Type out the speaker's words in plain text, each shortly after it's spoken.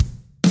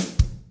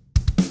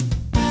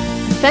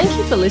Thank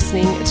you for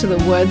listening to the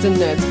Words and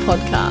Nerds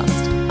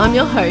podcast. I'm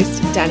your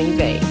host, Danny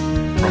V.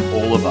 From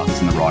all of us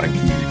in the writing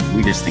community,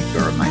 we just think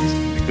you're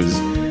amazing because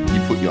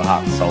you put your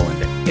heart and soul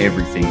into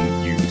everything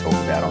you talk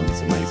about on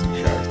this amazing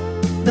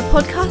show. The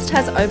podcast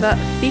has over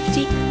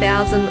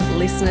 50,000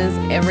 listeners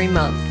every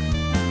month.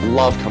 I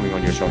love coming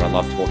on your show and I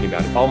love talking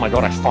about it. Oh my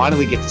God, I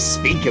finally get to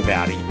speak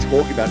about it. You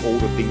talk about all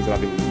the things that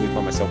I've been living with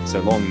by myself for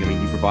so long. I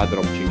mean, you provide that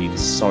opportunity to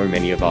so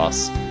many of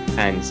us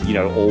and, you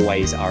know,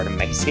 always are an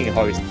amazing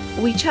host.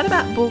 We chat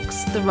about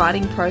books, the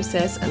writing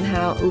process, and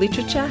how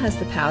literature has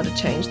the power to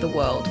change the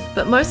world.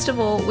 But most of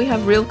all, we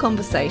have real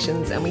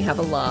conversations and we have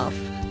a laugh.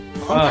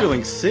 I'm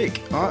feeling sick.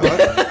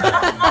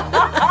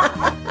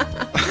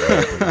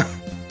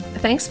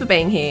 Thanks for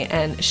being here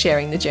and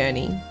sharing the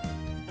journey.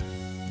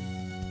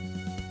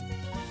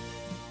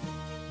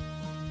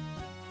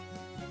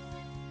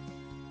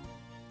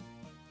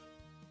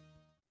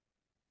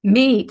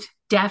 Meet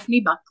Daphne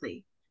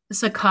Buckley, a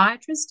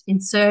psychiatrist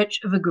in search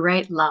of a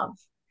great love.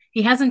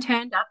 He hasn't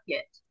turned up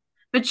yet,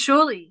 but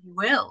surely he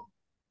will.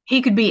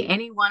 He could be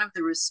any one of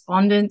the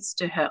respondents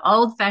to her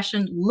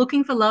old-fashioned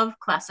looking for love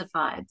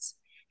classifieds.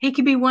 He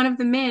could be one of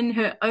the men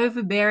her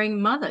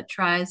overbearing mother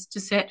tries to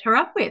set her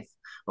up with,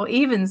 or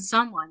even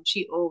someone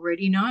she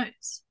already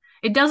knows.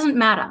 It doesn't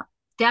matter.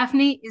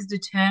 Daphne is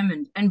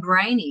determined and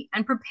brainy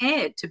and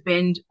prepared to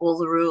bend all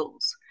the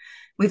rules.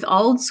 With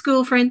old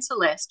school friend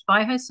Celeste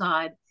by her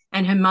side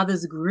and her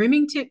mother's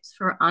grooming tips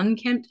for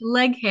unkempt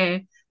leg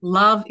hair,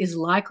 love is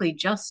likely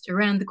just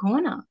around the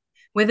corner.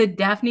 Whether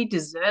Daphne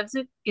deserves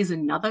it is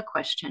another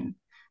question.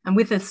 And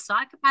with a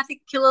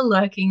psychopathic killer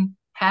lurking,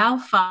 how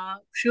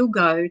far she'll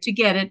go to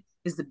get it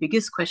is the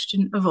biggest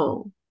question of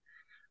all.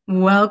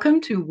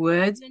 Welcome to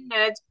Words and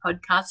Nerds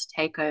podcast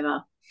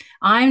takeover.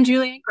 I'm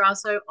Julian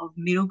Grasso of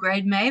Middle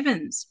Grade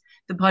Mavens,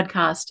 the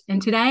podcast,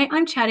 and today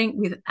I'm chatting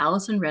with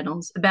Alison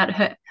Reynolds about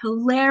her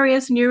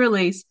hilarious new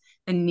release,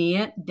 The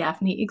Near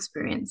Daphne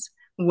Experience.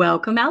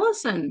 Welcome,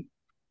 Alison.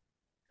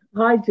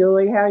 Hi,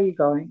 Julie. How are you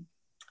going?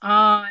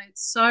 Oh,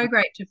 it's so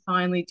great to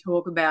finally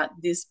talk about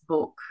this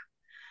book.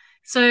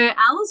 So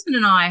Alison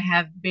and I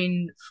have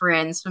been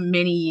friends for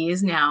many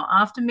years now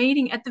after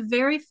meeting at the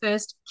very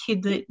first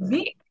Kidlit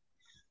Vic.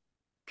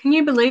 Can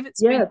you believe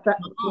it's been that's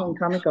a long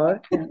time ago.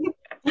 Yeah.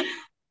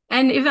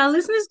 And if our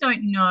listeners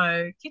don't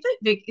know,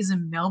 Kidlit Vic is a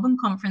Melbourne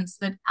conference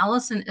that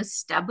Alison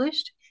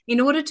established in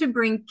order to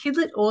bring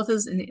Kidlit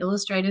authors and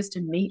illustrators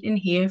to meet and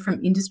hear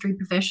from industry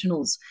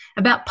professionals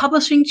about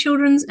publishing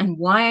children's and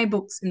YA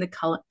books in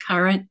the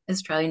current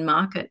Australian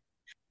market.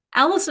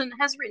 Alison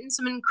has written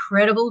some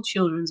incredible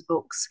children's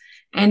books,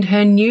 and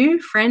her new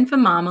Friend for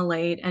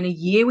Marmalade and A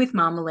Year with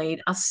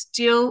Marmalade are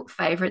still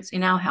favourites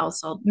in our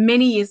household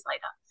many years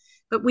later.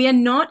 But we are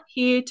not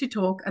here to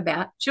talk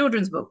about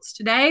children's books.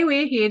 Today,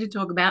 we're here to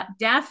talk about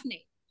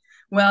Daphne.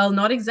 Well,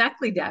 not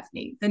exactly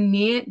Daphne, The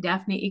Near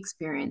Daphne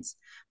Experience,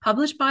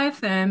 published by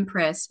Affirm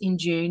Press in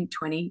June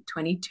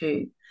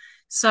 2022.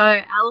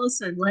 So,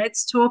 Alison,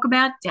 let's talk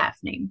about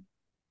Daphne.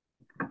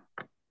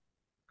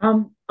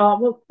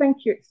 Well,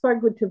 thank you. It's so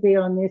good to be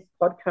on this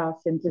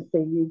podcast and to see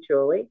you,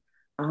 Julie.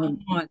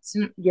 And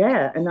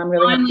I'm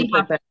really happy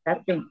about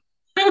Daphne.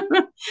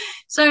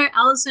 So,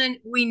 Alison,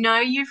 we know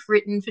you've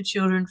written for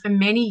children for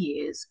many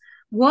years.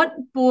 What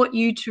brought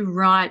you to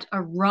write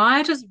a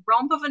writer's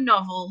romp of a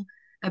novel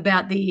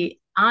about the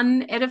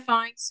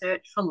unedifying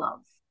search for love?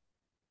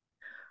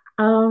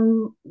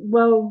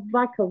 Well,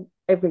 like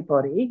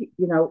everybody,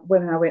 you know,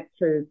 when I went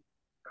through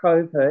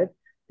COVID,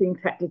 things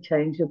had to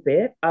change a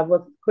bit.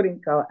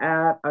 Couldn't go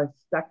out. I was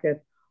stuck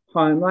at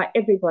home like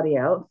everybody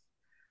else.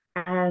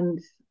 And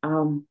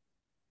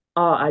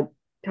I'd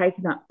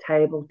taken up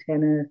table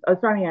tennis. I was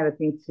running out of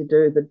things to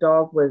do. The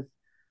dog was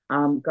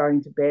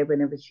going to bed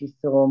whenever she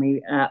saw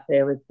me out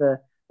there with the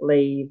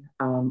leave.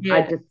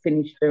 I just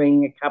finished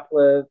doing a couple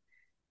of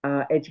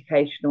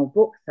educational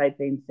books. They'd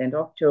been sent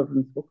off,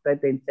 children's books.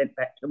 They'd been sent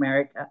back to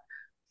America.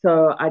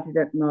 So I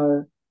didn't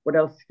know what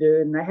else to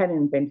do. And they hadn't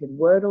invented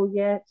Wordle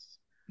yet.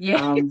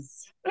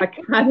 Yes. I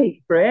can't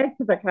eat bread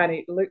because I can't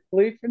eat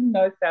gluten,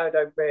 no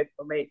sourdough bread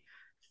for me.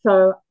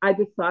 So I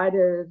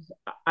decided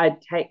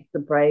I'd take the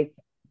break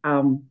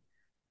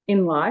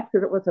in life,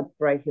 because it was a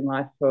break in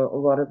life for a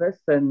lot of us,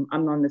 and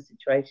I'm not in a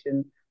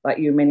situation like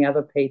you, many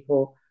other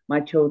people. My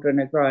children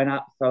are grown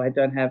up, so I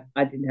didn't have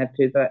to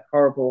do that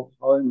horrible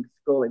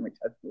homeschooling, which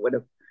I would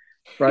have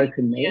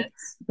broken me.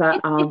 Yes.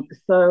 But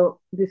so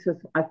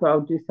I thought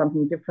I'll do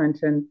something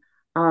different. And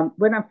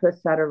when I first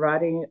started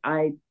writing,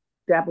 I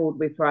dabbled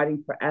with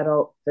writing for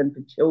adults and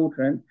for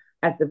children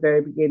at the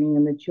very beginning,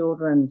 and the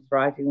children's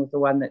writing was the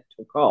one that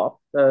took off.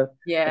 So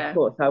of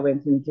course I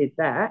went and did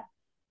that.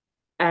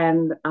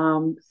 And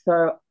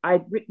so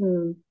I'd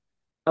written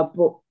a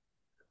book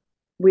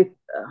with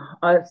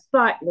a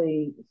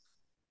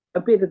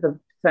bit of the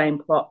same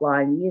plot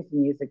line years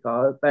and years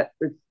ago, but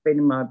it's been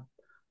in my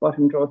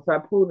bottom drawer. So I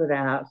pulled it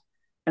out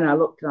and I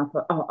looked and I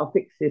thought, I'll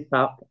fix this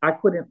up. I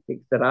couldn't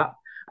fix it up.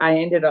 I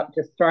ended up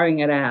just throwing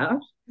it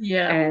out.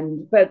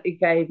 But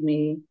it gave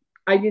me,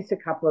 I used a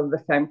couple of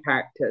the same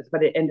characters,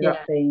 but it ended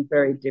up being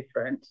very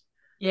different.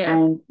 Yeah.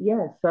 And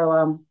yeah,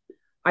 so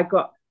I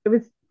got it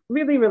was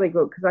really, really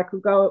good because I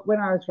could go when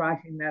I was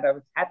writing that I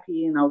was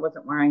happy and I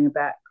wasn't worrying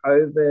about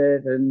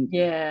COVID and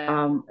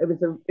Yeah.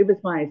 it was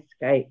my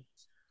escape.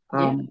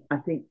 Yeah. I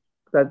think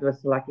God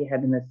was lucky I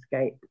had an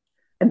escape.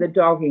 And the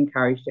dog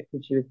encouraged it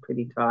because she was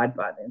pretty tired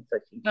by then, so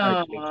she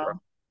coached me through.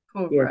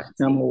 Oh, poor Yes,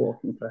 no Rosie. more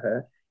walking for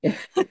her. Yeah.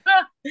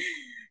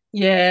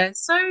 Yeah.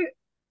 So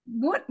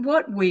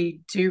what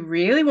we do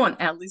really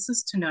want our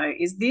listeners to know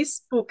is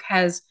this book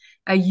has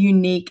a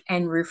unique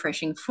and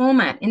refreshing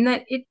format in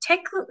that it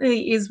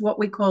technically is what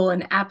we call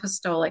an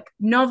apostolic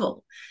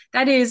novel.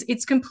 That is,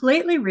 it's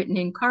completely written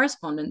in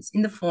correspondence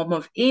in the form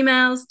of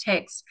emails,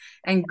 texts,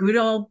 and good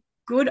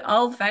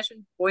old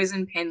fashioned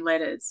poison pen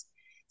letters.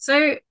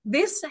 So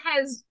this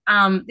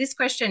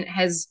question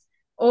has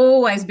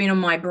always been on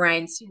my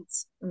brain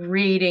since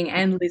reading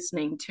and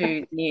listening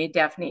to Near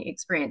Daphne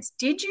Experience.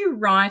 Did you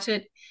write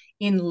it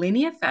in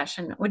linear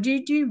fashion or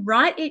did you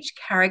write each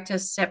character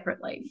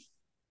separately?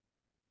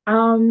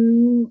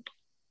 Um,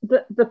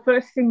 the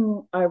first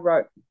thing I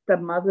wrote, the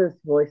mother's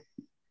voice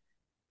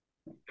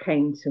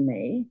came to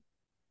me.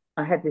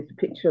 I had this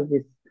picture of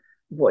this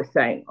voice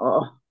saying,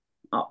 oh,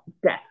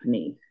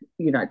 Daphne,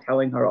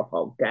 telling her off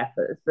old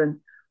Daffers. And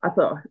I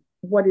thought,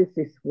 what is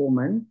this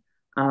woman?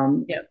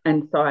 Yep.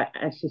 And so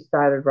as she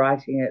started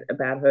writing it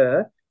about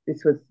her,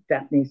 this was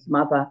Daphne's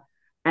mother.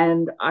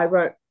 And I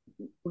wrote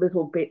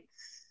little bits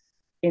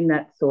in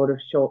that sort of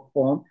short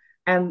form.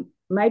 And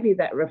maybe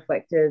that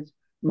reflected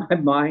my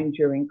mind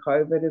during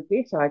COVID a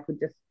bit. I could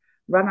just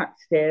run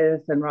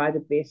upstairs and write a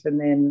bit and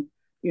then,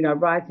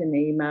 write an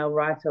email,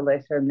 write a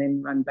letter, and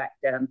then run back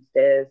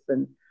downstairs.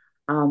 And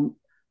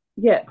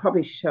yeah, it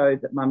probably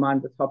showed that my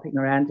mind was hopping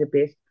around a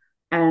bit.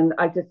 And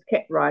I just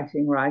kept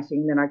writing,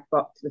 writing. Then I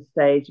got to the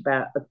stage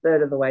about a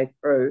third of the way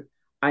through.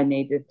 Then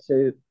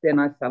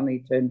I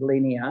suddenly turned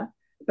linear.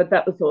 But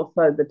that was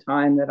also the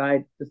time that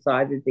I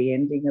decided the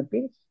ending a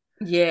bit.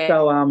 Yeah.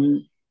 So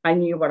I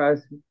knew what I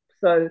was.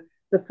 So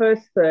the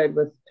first third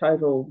was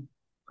total,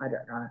 I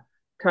don't know,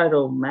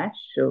 total mash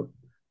of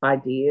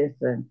ideas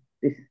and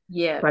this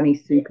Yeah. funny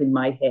soup in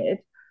my head,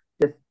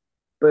 just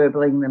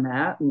burbling them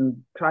out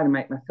and trying to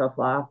make myself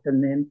laugh.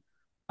 And then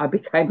I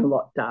became a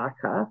lot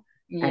darker.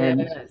 And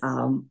Yes.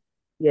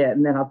 yeah,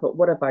 and then I thought,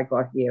 what have I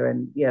got here?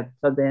 And yeah,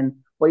 so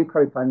then, well, you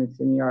probably find this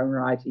in your own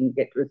writing. You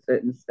get to a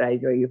certain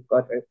stage where you've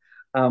got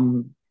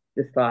to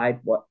decide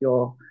what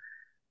your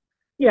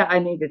yeah, I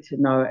needed to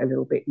know a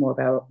little bit more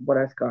about what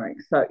I was going.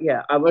 So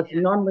yeah, I was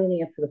Yeah.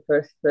 non-linear for the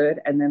first third,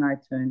 and then I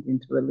turned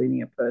into a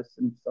linear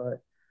person. So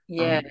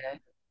Yeah. um,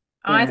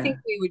 I yeah. think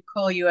we would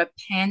call you a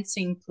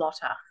pantsing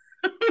plotter.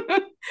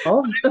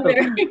 Oh,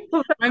 very,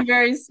 I'm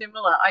very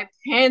similar. I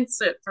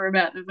pants it for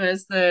about the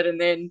first third, and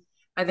then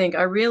I think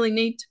I really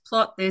need to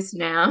plot this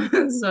now.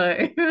 So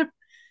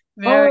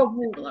very oh,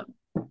 similar.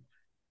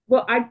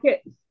 well, I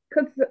get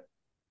because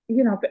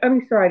I'm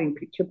used to writing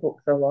picture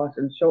books a lot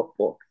and short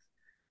books,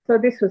 so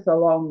this was a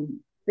long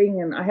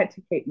thing, and I had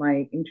to keep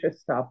my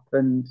interest up,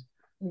 and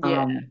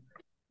Yeah, um,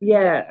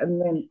 yeah, yeah,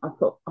 and then I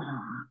thought,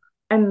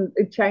 and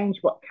it changed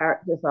what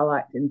characters I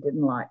liked and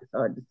didn't like.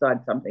 So I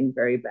decided something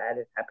very bad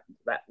had happened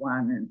to that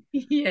one, and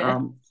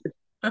yeah,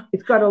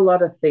 it's got a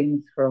lot of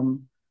things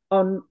from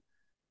on.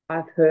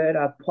 I've heard,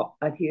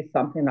 I'd hear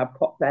something, I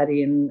pop that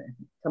in.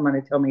 Someone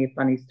would tell me a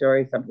funny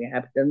story, something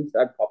happens,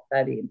 I'd pop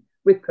that in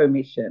with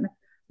permission,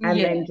 and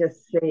yeah. then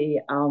just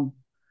see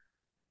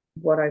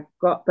what I've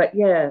got. But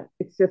yeah,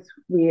 it's just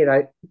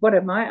weird. What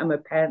am I? I'm a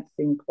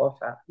pantsing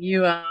plotter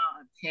You are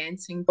a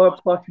pantsing or a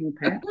plotter. plotting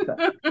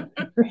pantser.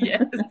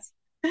 Yes.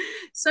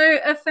 So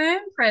a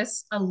firm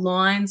press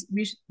aligns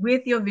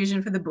with your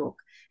vision for the book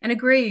and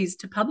agrees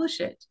to publish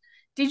it.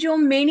 Did your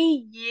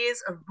many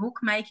years of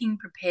bookmaking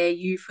prepare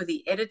you for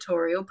the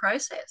editorial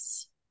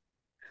process?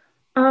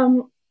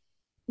 um,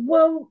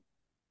 well,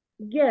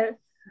 yes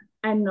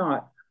and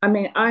no. I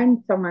mean, I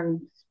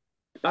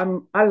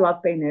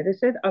love being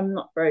edited. I'm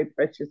not very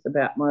precious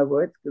about my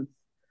words because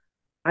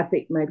I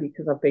think maybe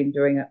because I've been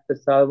doing it for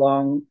so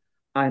long,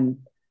 I'm,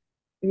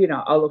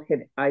 I look at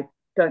it, I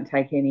don't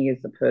take any as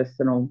a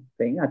personal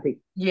thing. I think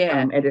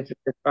Yeah, editors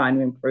are trying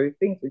to improve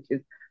things, which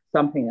is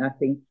something I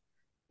think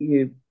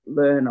you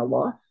learn a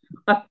lot.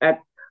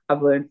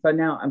 I've learned. So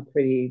now I'm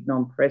pretty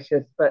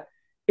non-precious, but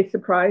it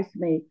surprised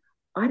me.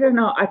 I don't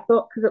know. I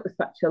thought because it was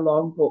such a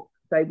long book,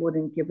 they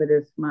wouldn't give it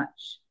as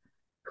much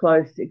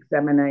close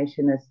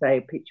examination as, say,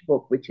 a picture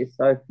book, which is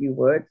so few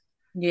words.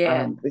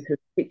 yeah, Because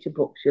picture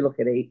books, you look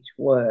at each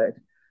word.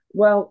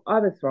 Well, I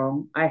was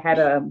wrong.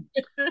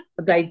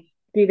 They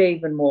did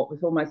even more. It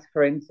was almost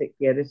forensic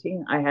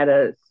editing. I had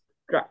a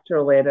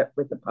structural edit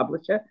with the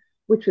publisher,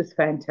 which was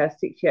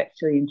fantastic. She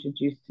actually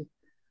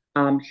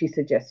she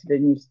suggested a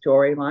new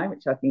storyline,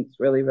 which I think's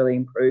really, really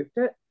improved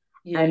it.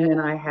 And yeah, then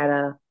I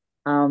had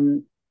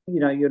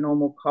your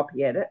normal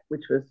copy edit,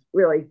 which was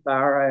really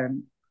thorough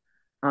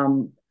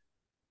and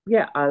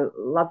yeah, I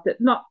loved it.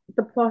 Not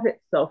the plot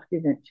itself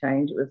didn't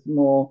change; it was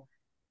more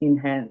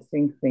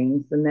enhancing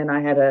things. And then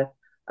I had a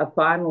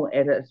final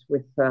edit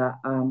with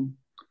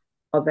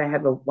they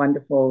have a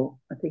wonderful.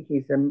 I think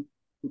he's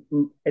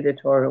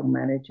editorial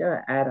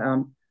manager at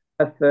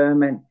a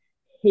firm, and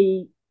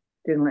he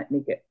didn't let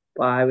me get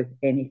by with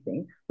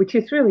anything, which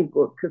is really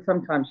good because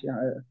sometimes,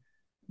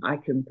 I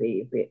can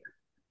be a bit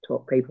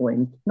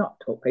not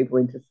talk people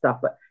into stuff,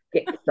 but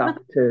get stuff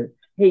to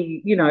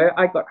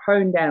I got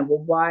honed down. Well,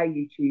 why are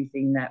you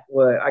choosing that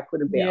word? I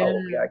couldn't be,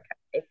 oh, Yeah.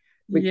 okay,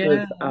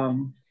 Yeah.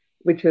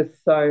 which was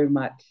so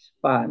much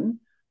fun.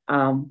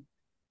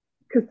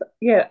 Because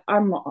yeah,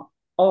 I'm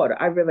odd.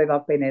 I really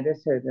love being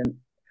edited, and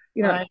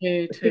I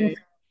do things. too.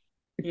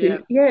 Yeah.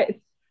 Yeah,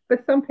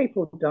 but some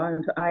people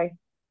don't.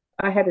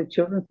 I had a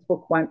children's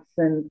book once,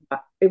 and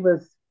it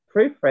was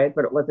proofread,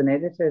 but it wasn't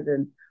edited.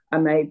 And I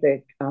made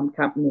the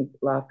company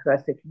laugh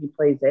because I said, "Can you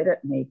please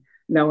edit me?"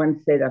 No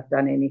one said I've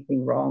done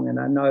anything wrong, and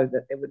I know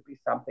that there would be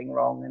something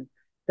wrong, and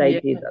they Yeah.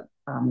 did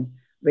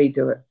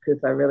redo it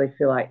because I really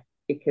feel like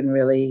it can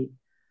really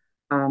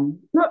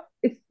not.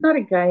 It's not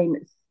a game.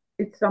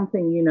 It's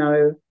something.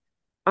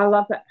 I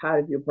love that part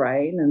of your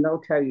brain, and they'll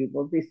tell you,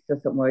 well, this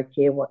doesn't work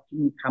here. What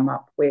can you come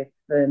up with?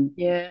 And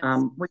Yes.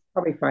 we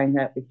probably find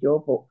that with your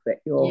book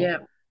that Yeah.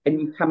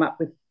 and you come up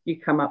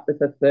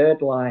with a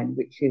third line,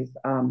 which is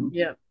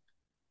Yeah.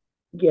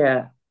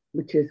 yeah,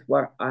 which is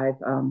what I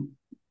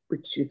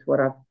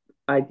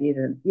did,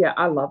 and yeah,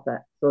 I love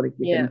that sort of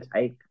give Yeah. and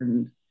take,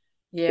 and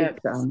Yeah.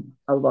 it's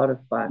a lot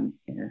of fun.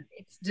 Yeah,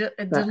 It's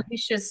a but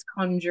delicious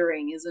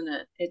conjuring, isn't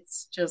it?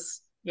 It's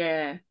just,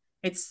 yeah,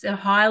 it's a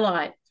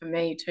highlight for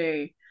me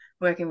too,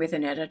 working with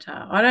an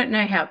editor. I don't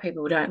know how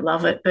people don't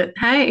love it, but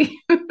hey,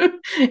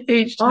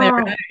 each to their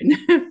oh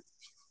own.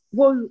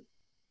 well,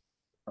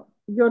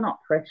 you're not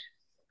precious.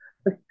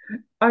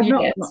 I'm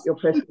not Yes, your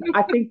person.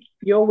 I think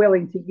you're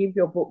willing to give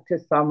your book to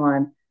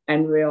someone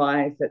and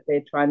realize that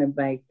they're trying to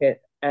make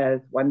it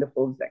as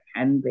wonderful as it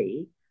can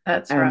be.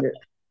 that's right.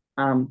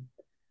 And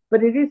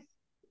but it is,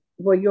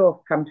 well,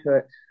 you've come to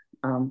it.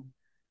 Um,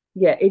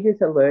 yeah, it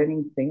is a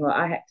learning thing. Like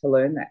I had to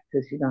learn that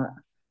because,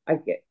 I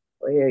get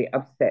really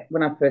upset.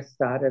 When I first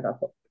started, I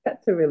thought,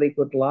 that's a really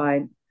good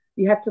line.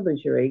 You have to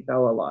lose your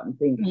ego a lot and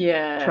think,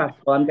 Yeah, trust,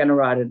 well, I'm going to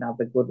write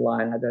another good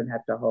line. I don't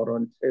have to hold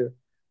on to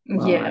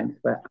my yeah. lines.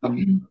 But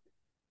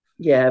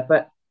yeah,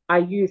 but I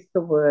use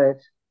the word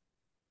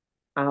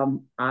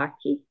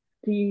archie.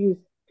 Do you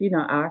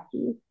know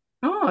archie?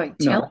 Oh,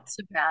 tell No. us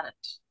about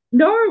it.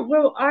 No,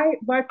 well,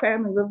 my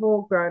family, we've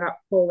all grown up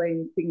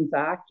calling things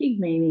archie,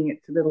 meaning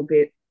it's a little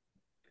bit,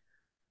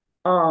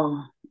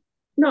 oh,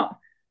 not,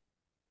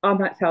 I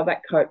might say, oh,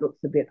 that coat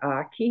looks a bit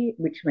archy,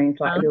 which means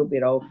like a Um, little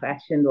bit old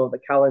fashioned, or the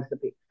colour's a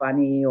bit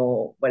funny,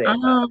 or whatever.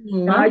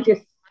 And I love.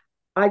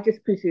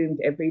 just presumed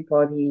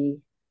everybody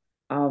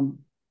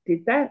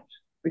did that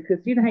because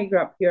you know how you grew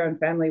up with your own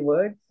family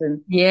words,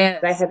 and they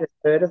Yes, had a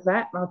third of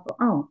that, and I thought,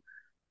 oh,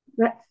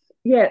 that's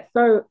yeah.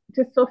 So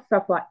just sort of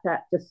stuff like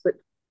that, just that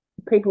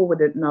people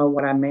wouldn't know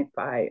what I meant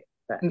by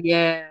that.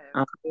 yeah,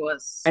 of Um,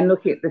 course. and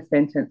looking at the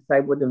sentence, they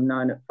would have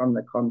known it from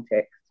the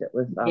context. It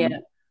was Yeah,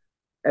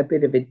 a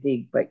bit of a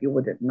dig, but you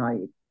wouldn't know.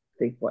 You'd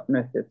think, what on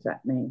earth does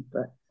that mean?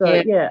 But so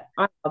yeah, yeah,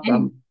 I love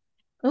and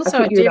I also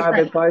a think you and I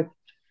were different, both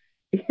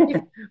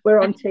we're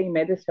on different. team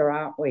editor,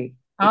 aren't we?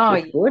 Which Oh,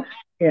 is yeah. good.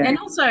 Yeah. And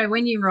also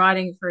when you're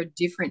writing for a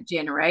different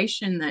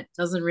generation that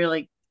doesn't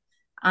really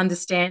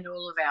understand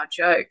all of our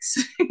jokes,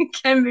 it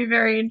can be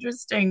very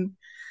interesting.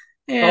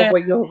 Oh Yeah.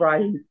 well, you're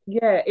right.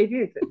 Yeah, it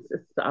is. It's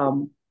just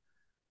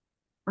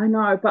I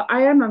know, but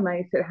I am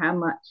amazed at how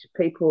much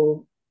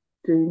people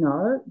do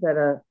know that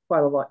are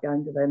quite a lot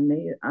younger than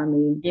me. I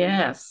mean,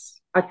 Yes.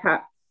 I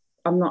can't.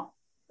 I'm not.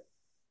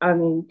 I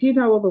mean, do you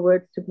know all the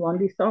words to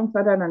Blondie songs?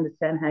 I don't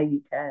understand how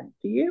you can.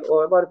 Do you?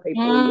 Or a lot of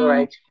people your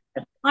Mm, age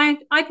can.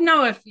 I'd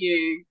know a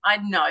few.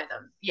 I'd know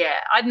them. Yeah,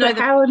 I'd So know them.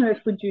 how on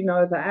earth would you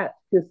know that?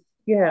 Because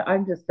yeah,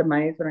 I'm just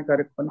amazed when I go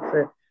to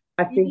concert.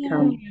 I think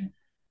Yeah.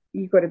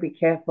 you've got to be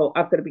careful.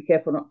 I've got to be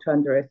careful not to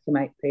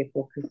underestimate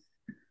people because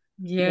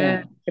Yeah.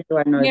 yeah,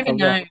 everyone You knows never a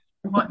know lot.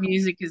 what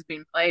music has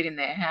been played in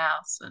their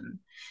house. And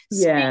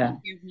Yeah.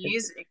 speaking of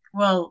music,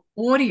 well,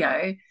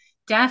 audio,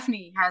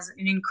 Daphne has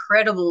an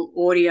incredible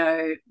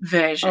audio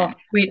version, Oh,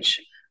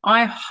 which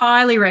I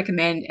highly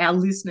recommend our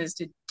listeners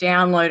to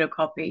download a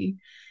copy.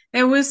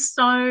 There was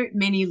so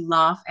many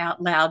laugh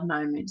out loud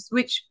moments,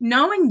 which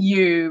knowing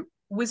you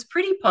was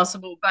pretty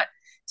possible, but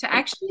to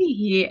actually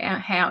hear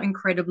how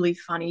incredibly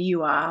funny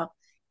you are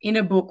in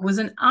a book was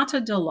an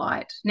utter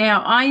delight.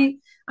 Now, I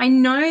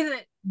know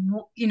that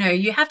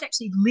you have to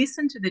actually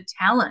listen to the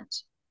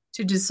talent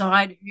to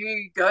decide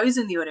who goes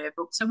in the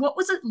audiobook. So what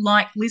was it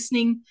like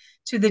listening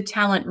to the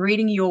talent,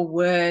 reading your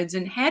words,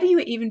 and how do you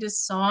even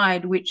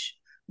decide which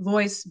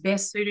voice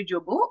best suited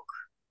your book?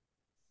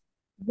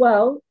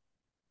 well,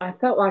 I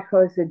felt like I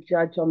was a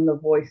judge on The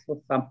Voice or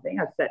something.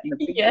 I sat in the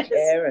big Yes.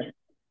 chair and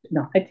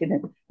no, I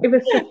didn't. It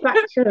was just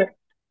such a,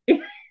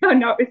 I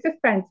know, it was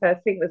just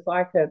fantastic. It was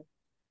like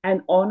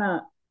an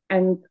honor.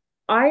 And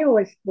I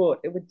always thought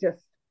it would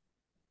just,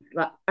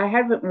 like, I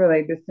haven't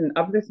really listened,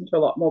 I've listened to a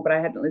lot more, but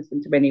I hadn't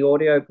listened to many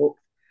audiobooks.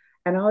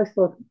 And I always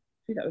thought,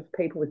 it was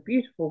people with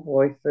beautiful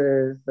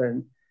voices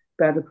and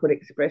be able to put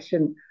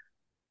expression.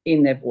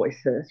 in their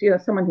voices. You know,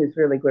 someone who's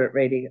really good at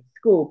reading at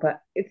school,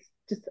 but it's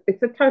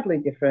a totally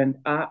different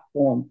art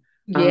form.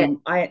 Yeah.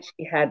 I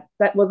actually had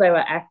that. Well, they were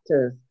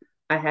actors.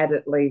 I had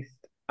at least.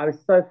 I was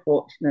so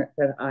fortunate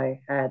that I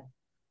had.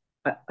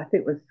 I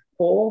think it was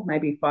four,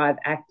 maybe five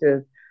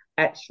actors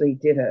actually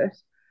did it.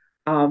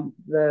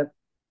 The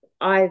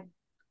I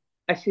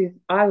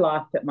I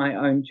laughed at my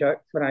own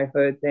jokes when I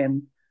heard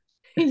them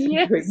doing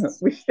it, Yes.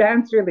 which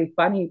sounds really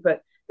funny,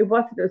 but it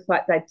wasn't. It was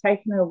like they'd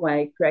taken it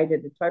away,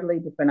 created a totally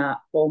different art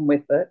form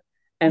with it,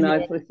 and I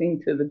Yeah. was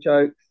listening to the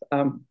jokes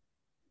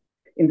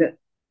in the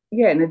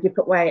in a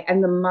different way.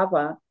 And the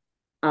mother,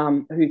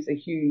 who's a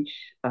huge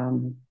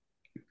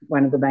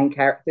one of the main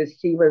characters,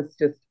 she was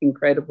just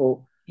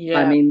incredible. I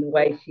Yeah. mean, the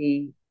way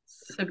she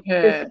there's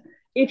Superb.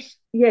 if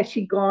yeah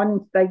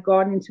they'd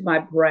gone into my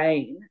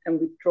brain and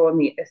withdrawn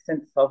the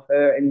essence of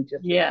her, and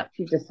just Yeah.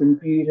 she just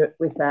imbued it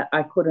with that.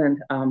 I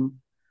couldn't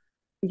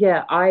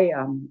yeah, I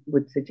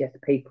would suggest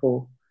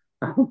people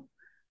um,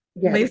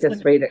 just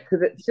Listen. read it,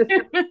 because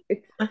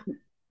it's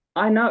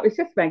I know it's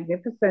just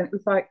magnificent. It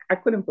was like I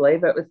couldn't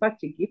believe it. It was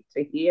such a gift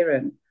to hear,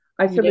 and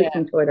I used to Yeah.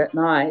 listen to it at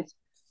night.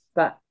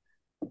 But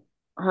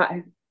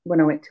I when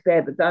I went to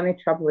bed, but the only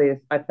trouble is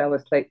I fell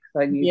asleep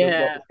because I knew what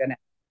Yeah. was going to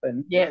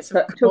happen. Yes,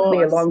 So of it took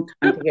me a course. long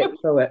time to get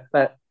through it.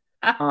 But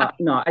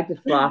no, I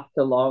just laughed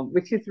along,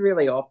 which is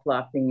really off,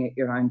 laughing at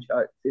your own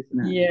jokes, isn't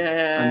it? I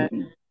Yeah.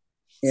 mean,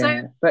 So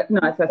yeah. But no,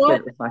 as I said, what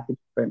it was like a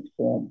different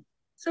form.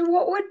 so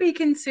what would be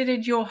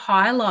considered your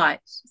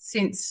highlight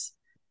since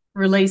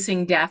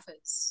releasing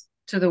Daffers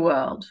to the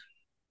world?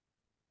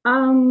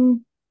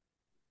 Um,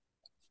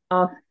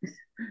 oh,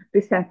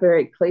 this sounds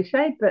very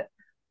cliche, but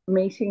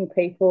meeting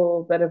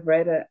people that have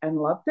read it and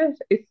loved it,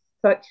 it's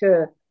such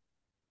a,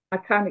 I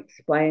can't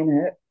explain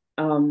it.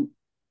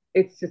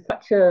 It's just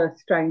such a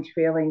strange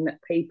feeling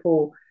that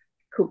people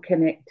could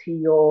connect to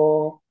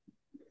your,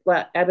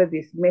 like, out of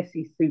this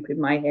messy soup in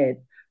my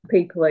head,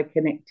 people are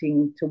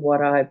connecting to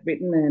what I've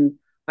written, and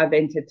I've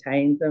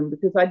entertained them,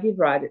 because I did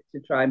write it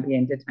to try and be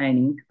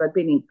entertaining, because I've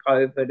been in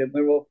COVID and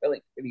we're all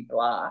feeling pretty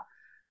blah.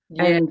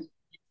 Yeah.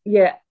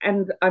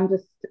 And and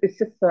it's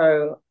just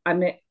so, I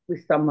met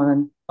with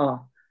someone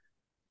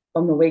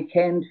on the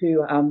weekend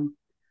who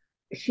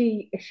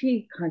she'd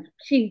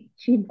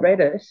read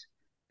it,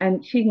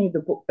 and she knew the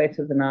book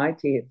better than I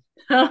did.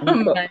 And I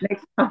Oh, thought, mate.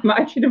 next time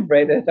I should have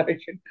read it.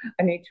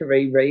 I need to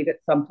reread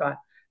it sometime.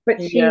 But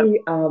Yeah.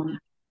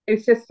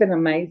 it's just an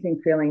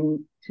amazing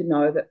feeling to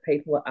know that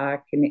people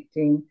are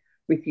connecting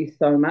with you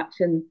so much,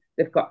 and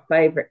they've got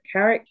favorite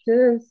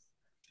characters,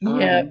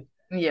 Yeah. um,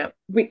 Yeah.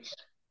 which,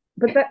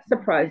 but that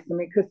surprised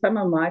me, because some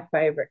of my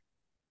favorite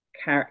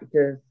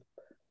characters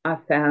I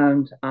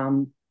found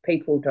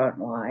people don't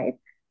like,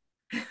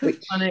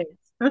 which Funny.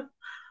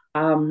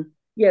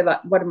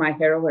 like one of my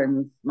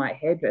heroines, my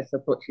hairdresser,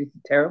 thought she's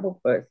a terrible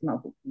person. I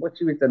thought, well,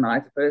 she was a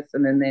nice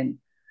person. And then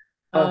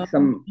Oh,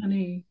 some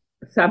funny.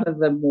 of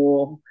them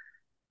wore,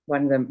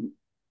 one of them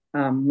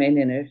men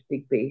in it,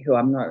 Digby, who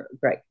I'm not a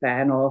great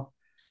fan of.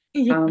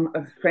 Yeah.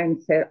 A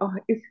friend said, "Oh,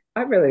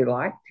 I really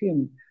liked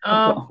him." I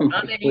Oh, thought, "Oh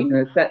my funny.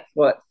 goodness, that's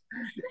what."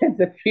 There's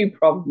a few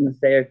problems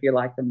there if you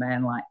like a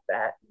man like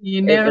that. You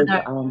It never was,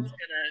 know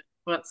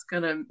what's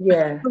gonna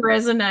yeah.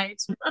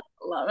 resonate.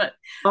 Love it.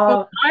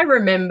 Well, Oh, I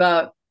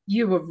remember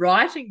you were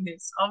writing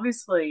this,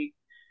 obviously.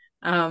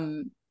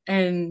 And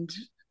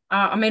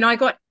I mean, I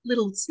got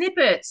little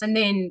snippets, and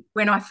then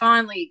when I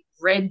finally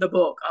read the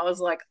book, I was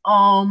like,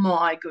 oh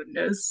my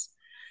goodness,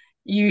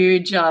 you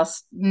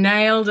just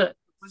nailed it.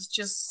 It was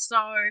just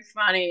so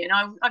funny.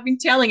 And I've been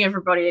telling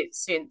everybody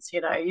since,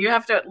 you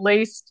have to at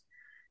least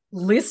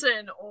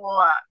listen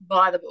or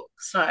buy the book.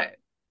 So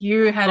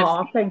you had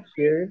a thank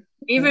you.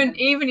 Yeah.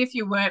 even if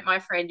you weren't my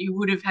friend, you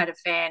would have had a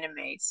fan of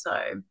me.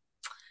 So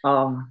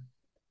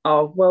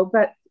Oh, well,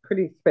 that's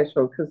pretty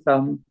special, because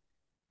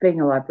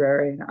being a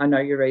librarian, I know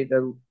you read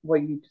you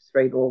just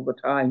read all the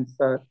time.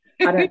 So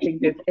I don't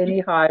think there's any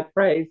higher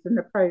praise than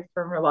the praise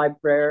from a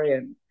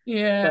librarian.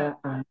 yeah.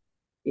 But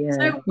yeah,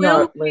 So no,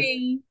 will it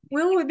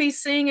was. we be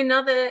seeing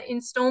another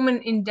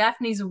installment in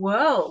Daphne's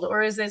World,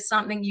 or is there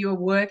something you're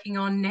working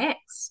on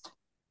next?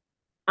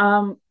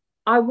 Um,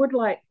 I would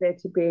like there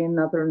to be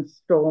another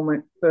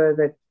installment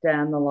further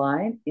down the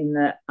line, in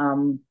that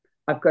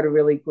I've got a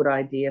really good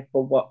idea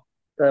for what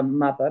the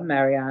mother,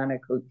 Mariana,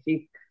 could.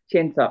 She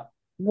ends up,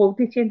 well,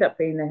 did she end up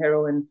being the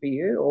heroine for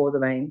you, or the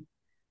main?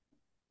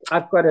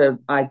 I've got an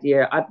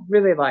idea. I'd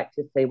really like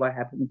to see what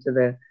happened to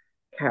the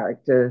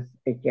characters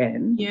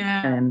again.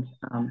 Yeah. And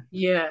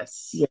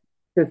Yes. yeah,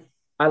 because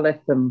I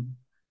left them,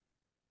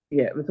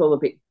 yeah, it was all a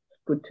bit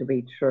good to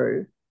be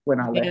true when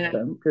I left Yeah.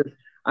 them, because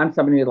I'm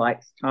someone who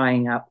likes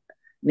tying up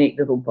neat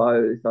little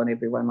bows on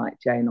everyone, like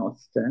Jane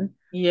Austen.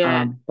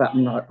 Yeah. But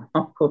I'm not,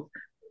 of course,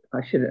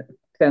 I shouldn't.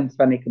 Sounds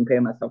funny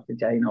compare myself to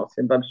Jane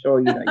Austen, but I'm sure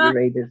your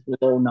readers will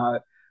all know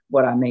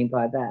what I mean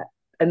by that.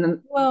 And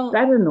then Well,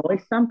 that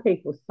annoys some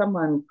people.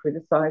 Someone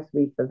criticised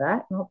me for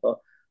that, and I thought,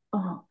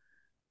 oh,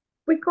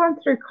 we've gone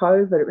through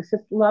COVID. It was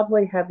just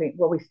lovely having,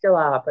 well, we still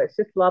are, but it's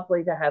just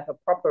lovely to have a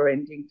proper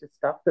ending to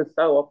stuff, because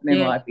so often in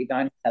yeah. life you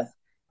don't have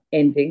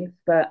endings.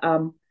 But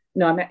no,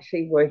 I'm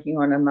actually working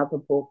on another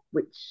book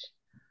which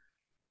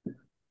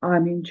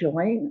I'm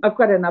enjoying. I've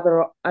got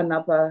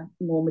another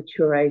more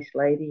mature age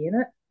lady in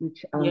it,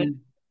 Yeah,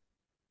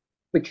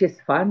 which is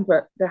fun,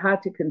 but they're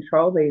hard to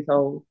control, these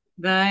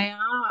they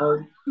are.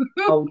 old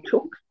old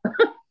chooks.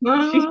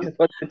 She just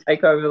wants to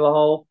take over the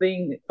whole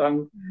thing, so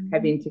I'm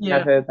having to cut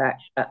Yeah. her back.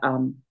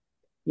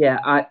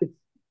 Yeah, it's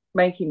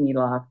making me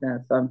laugh now,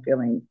 so I'm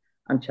feeling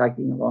I'm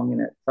chugging along in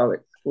it, so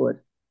it's good.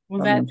 Well,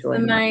 So I'm that's the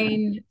enjoying that.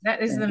 main,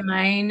 that is Yeah. the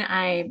main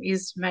aim,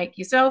 is to make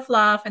yourself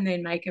laugh and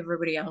then make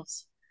everybody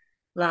else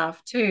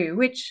laugh too,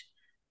 which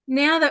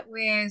now that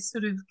we're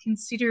sort of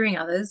considering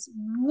others,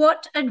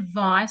 what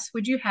advice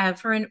would you have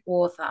for an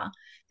author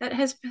that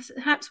has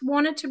perhaps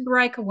wanted to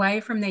break away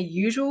from their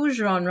usual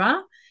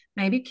genre,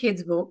 maybe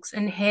kids' books,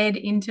 and head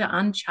into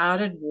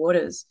uncharted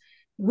waters?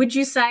 Would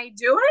you say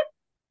do it?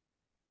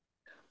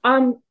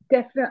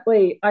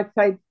 Definitely, I'd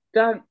say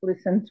don't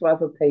listen to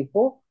other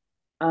people,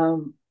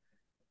 um,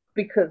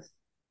 because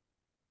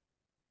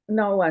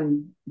no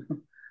one,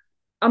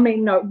 I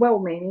mean, no,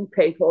 well-meaning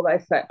people, they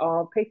say,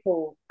 oh,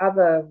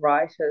 other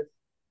writers,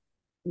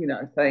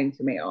 saying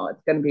to me, oh,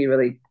 it's going to be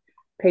really,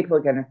 people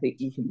are going to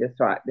think you can just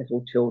write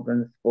little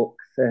children's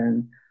books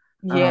and,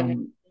 Yeah.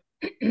 um,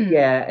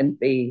 yeah, and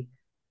be,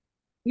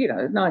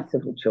 nice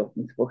little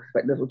children's books,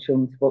 but little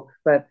children's books.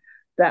 But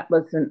that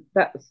was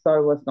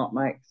not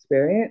my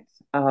experience.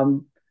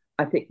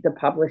 I think the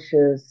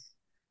publishers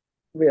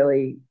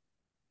really,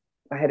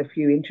 I had a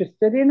few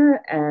interested in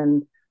it,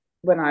 and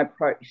when I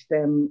approached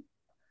them,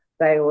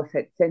 they all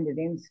said send it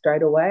in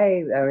straight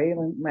away. They were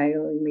even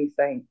mailing me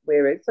saying,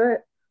 "Where is it?"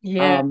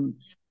 Yeah. Um,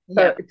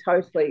 so Yeah.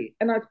 totally,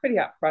 and I was pretty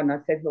upfront.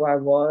 I said who I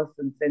was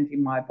and sent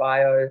in my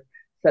bio,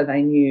 so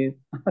they knew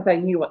they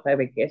knew what they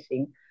were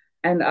getting.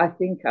 And I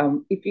think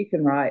if you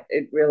can write,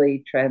 it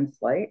really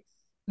translates.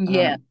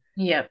 Yeah. Um,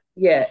 Yeah.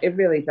 yeah, it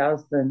really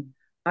does. And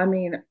I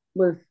mean, it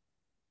was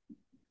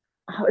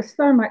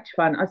so much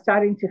fun. I was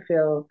starting to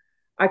feel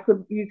I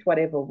could use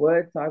whatever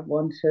words I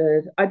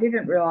wanted. I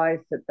didn't realize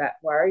that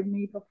worried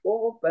me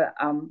before, but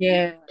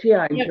Yeah. gee,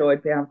 I Yep.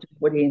 enjoyed being able to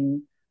put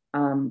in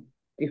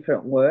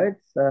different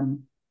words. I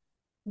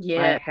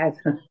Yeah. had,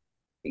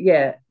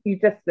 yeah,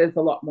 there's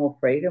a lot more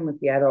freedom with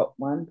the adult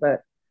one,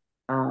 but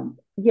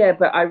yeah,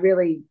 but I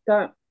really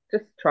don't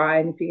just try,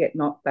 and if you get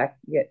knocked back,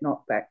 you get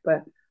knocked back.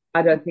 But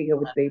I don't think it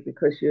would be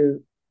because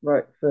you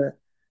wrote for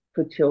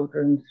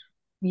children's.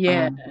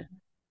 Yeah. Um,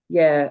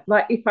 yeah,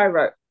 like if I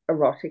wrote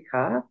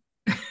erotica,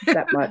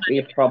 that might be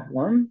a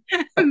problem.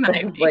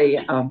 Maybe. Probably,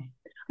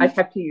 I'd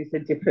have to use a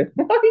different.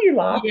 Why are you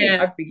laughing?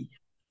 Yeah.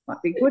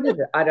 Might be good at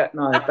it. I don't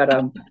know, but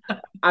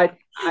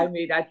I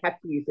mean, I'd have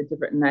to use a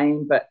different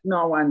name, but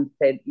no one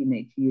said you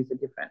need to use a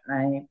different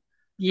name.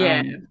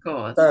 Yeah, of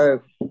course.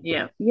 So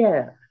Yeah.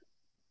 yeah,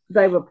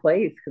 they were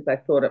pleased because they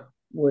thought it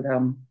would,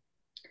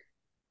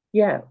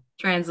 yeah,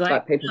 Translate.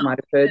 like people might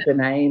have heard the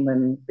name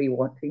and be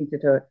wanting to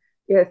do it.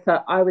 Yeah,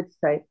 so I would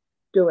say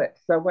do it.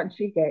 So once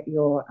you get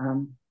your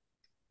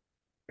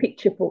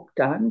picture book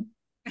done,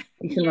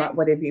 you can Yeah. write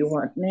whatever you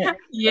want next once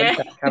Yeah.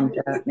 that comes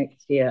out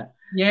next year.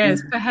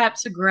 Yes, Mm.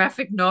 perhaps a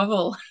graphic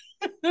novel.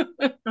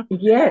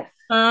 Yes.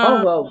 Oh,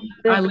 Uh, well, I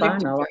they're live fun.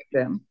 to I like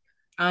dream. them.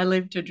 I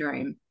live to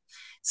dream.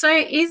 So,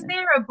 is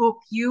there a book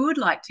you would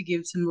like to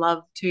give some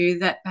love to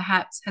that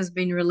perhaps has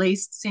been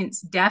released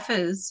since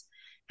Daffers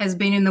has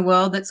been in the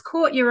world that's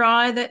caught your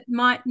eye that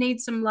might need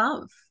some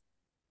love?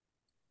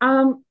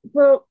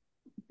 Well,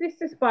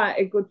 this is by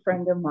a good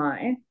friend of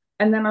mine.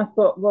 And then I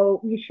thought, well,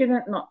 you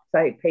shouldn't not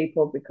say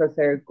people because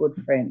they're a good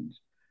friend.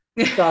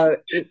 So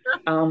it's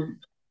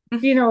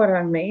do you know what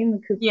I mean?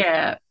 Because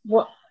Yeah.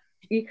 what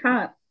you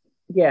can't,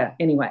 yeah,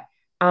 anyway.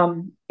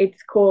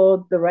 It's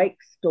called The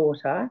Rake's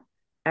Daughter,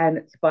 and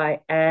it's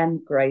by Anne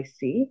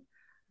Gracie.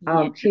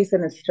 She's Yes.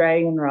 an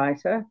Australian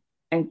writer,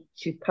 and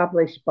she's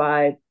published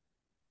by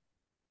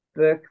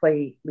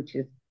Berkeley, which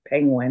is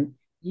Penguin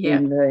Yeah.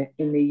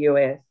 in the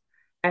US,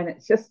 and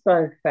it's just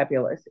so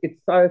fabulous.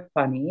 It's so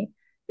funny.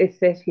 It's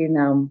set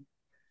in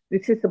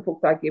this is the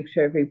book I give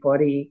to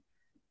everybody.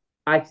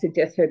 I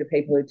suggest her to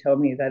people who tell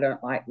me they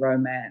don't like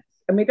romance.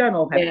 And we don't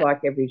all have to Yeah.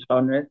 like every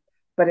genre,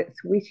 but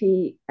it's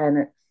witty and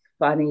it's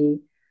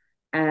funny,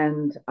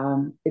 and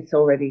it's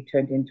already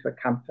turned into a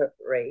comfort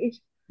read.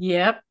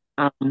 Yep.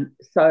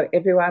 So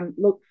everyone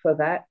look for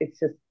that.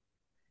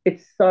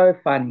 It's so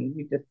funny.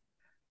 You just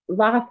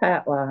laugh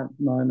out loud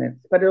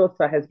moments, but it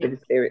also has a bit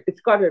of serious.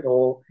 It's got it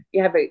all.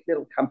 You have a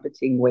little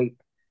comforting weep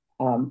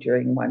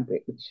during one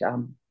bit, which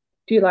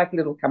do you like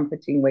little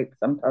comforting weeps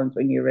sometimes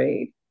when you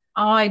read?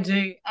 I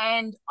do.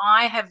 And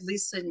I have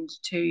listened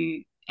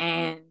to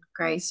Anne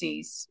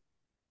Gracie's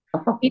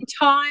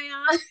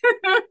entire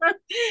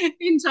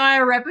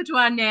entire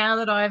repertoire now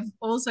that I've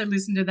also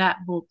listened to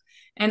that book,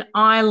 and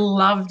I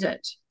loved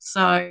it.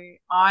 So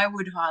I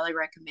would highly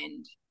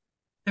recommend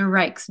The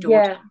Rake's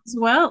Daughter Yeah. as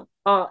well.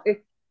 Oh,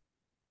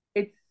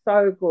 it's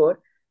so good.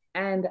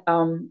 And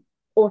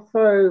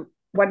also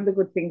one of the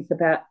good things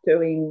about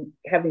doing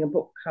having a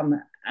book come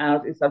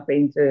out is I've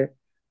been to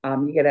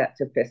you get out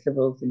to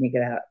festivals and you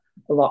get out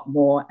a lot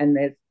more. And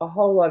there's a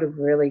whole lot of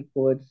really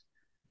good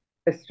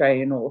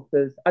Australian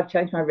authors. I've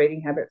changed my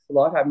reading habits a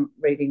lot. I'm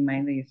reading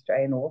mainly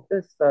Australian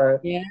authors. So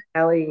Yeah.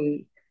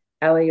 Ali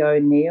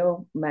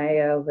O'Neill,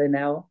 Maya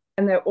Linnell,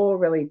 and they're all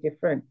really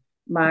different.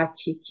 Mark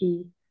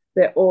Hickey,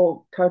 they're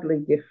all totally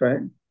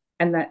different.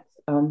 And that's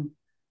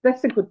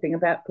the good thing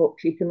about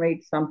books. You can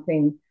read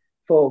something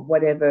for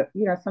whatever,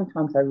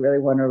 sometimes I really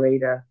want to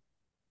read a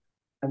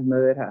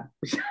murder.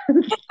 Of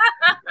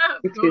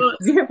Which is course.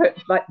 but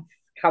like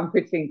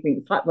comforting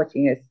things, like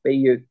watching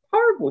SBU.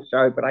 Horrible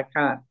show, but I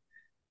can't.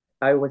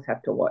 I always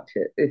have to watch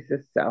it. It's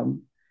just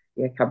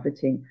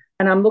comforting.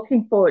 And I'm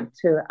looking forward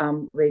to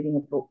reading a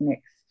book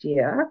next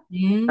year,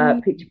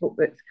 a picture book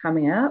that's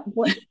coming out.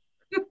 What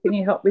can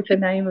you help with the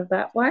name of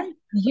that one?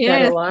 Is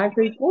that a Yes.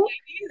 library book?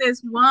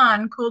 There's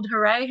one called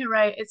Hooray,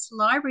 Hooray, It's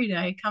Library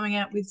Day coming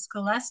out with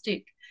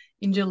Scholastic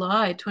in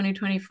July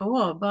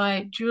 2024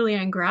 by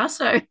Julian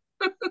Grasso.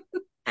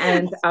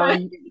 And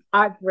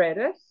I've read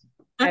it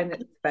and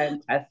it's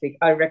fantastic.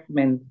 I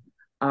recommend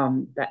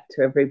that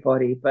to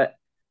everybody. But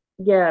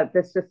yeah,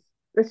 there's just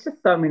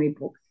so many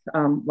books,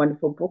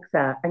 wonderful books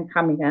out and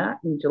coming out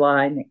in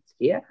July next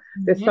year.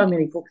 There's so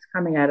many books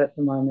coming out at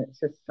the moment. It's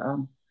just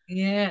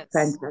Yes.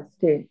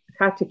 fantastic. It's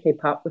hard to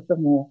keep up with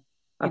them all.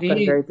 I've got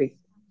a very big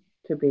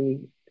to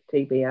be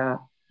TBR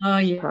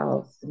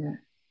pile. Yeah.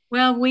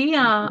 Well, we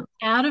are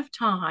out of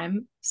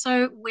time.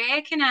 So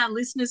where can our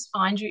listeners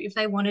find you if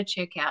they want to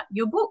check out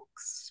your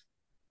books?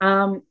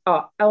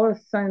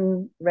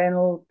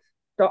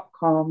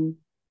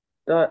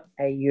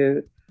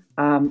 AlisonReynolds.com.au.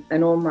 And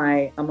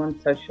I'm on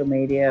social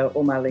media,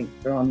 all my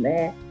links are on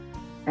there.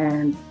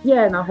 And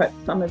and I hope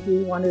some of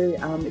you want to,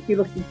 if you're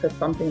looking for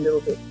something a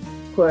little bit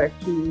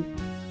quirky,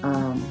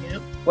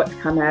 what's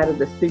come out of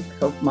the soup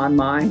of my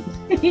mind,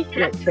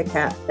 check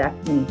out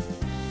Daphne.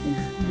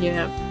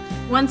 Yeah.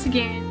 Once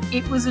again,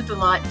 it was a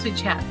delight to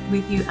chat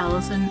with you,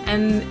 Alison,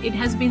 and it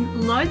has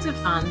been loads of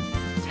fun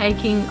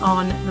taking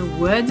on the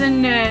Words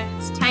and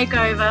Nerds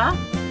takeover.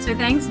 So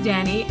thanks,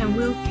 Danny, and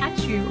we'll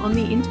catch you on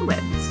the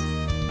interwebs.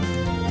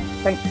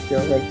 Thanks,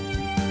 Julie.